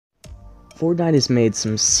Fortnite has made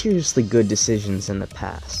some seriously good decisions in the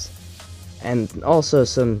past, and also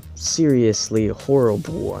some seriously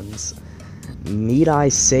horrible ones. Need I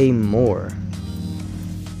say more?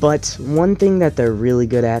 But one thing that they're really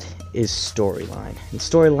good at is storyline. And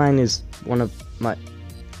storyline is one of my...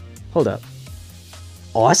 Hold up.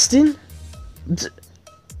 Austin?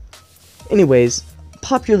 Anyways,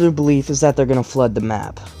 popular belief is that they're gonna flood the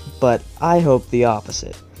map, but I hope the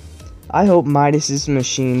opposite. I hope Midas's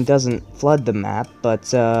machine doesn't flood the map,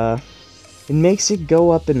 but it makes it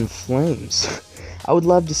go up in flames. I would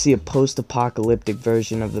love to see a post-apocalyptic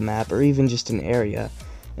version of the map, or even just an area,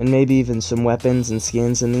 and maybe even some weapons and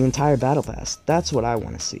skins and the entire battle pass. That's what I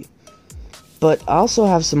want to see. But I also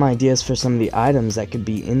have some ideas for some of the items that could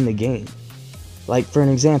be in the game. Like, for an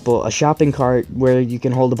example, a shopping cart where you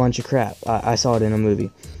can hold a bunch of crap. I saw it in a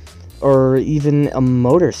movie. Or even a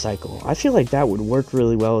motorcycle. I feel like that would work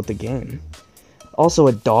really well with the game. Also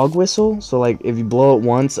a dog whistle, so like if you blow it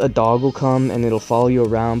once, a dog will come and it'll follow you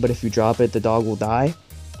around, but if you drop it, the dog will die.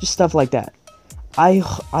 Just stuff like that.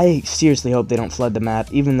 I seriously hope they don't flood the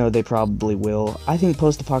map, even though they probably will. I think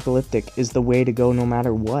post-apocalyptic is the way to go no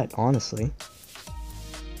matter what, honestly.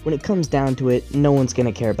 When it comes down to it, no one's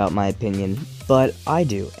gonna care about my opinion, but I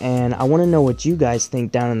do, and I want to know what you guys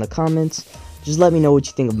think down in the comments. Just let me know what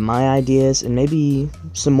you think of my ideas, and maybe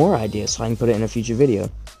some more ideas so I can put it in a future video.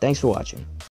 Thanks for watching.